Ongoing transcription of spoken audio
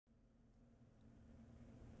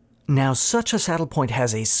Now, such a saddle point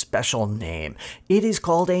has a special name. It is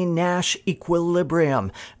called a Nash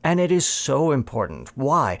equilibrium, and it is so important.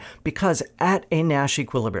 Why? Because at a Nash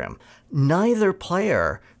equilibrium, neither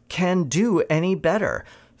player can do any better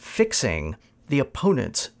fixing the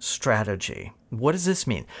opponent's strategy. What does this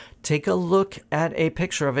mean? Take a look at a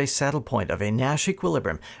picture of a saddle point of a Nash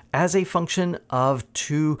equilibrium as a function of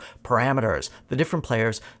two parameters, the different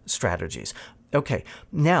players' strategies. Okay,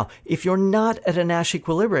 now, if you're not at a Nash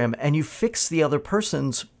equilibrium and you fix the other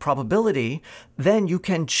person's probability, then you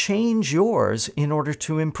can change yours in order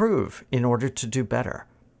to improve, in order to do better.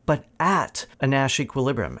 But at a Nash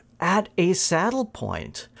equilibrium, at a saddle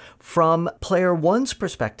point, from player one's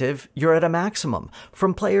perspective, you're at a maximum.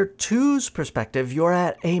 From player two's perspective, you're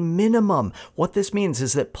at a minimum. What this means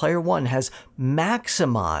is that player one has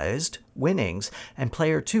maximized winnings and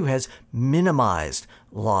player two has minimized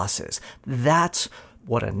losses. That's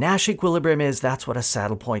what a Nash equilibrium is. That's what a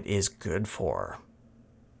saddle point is good for.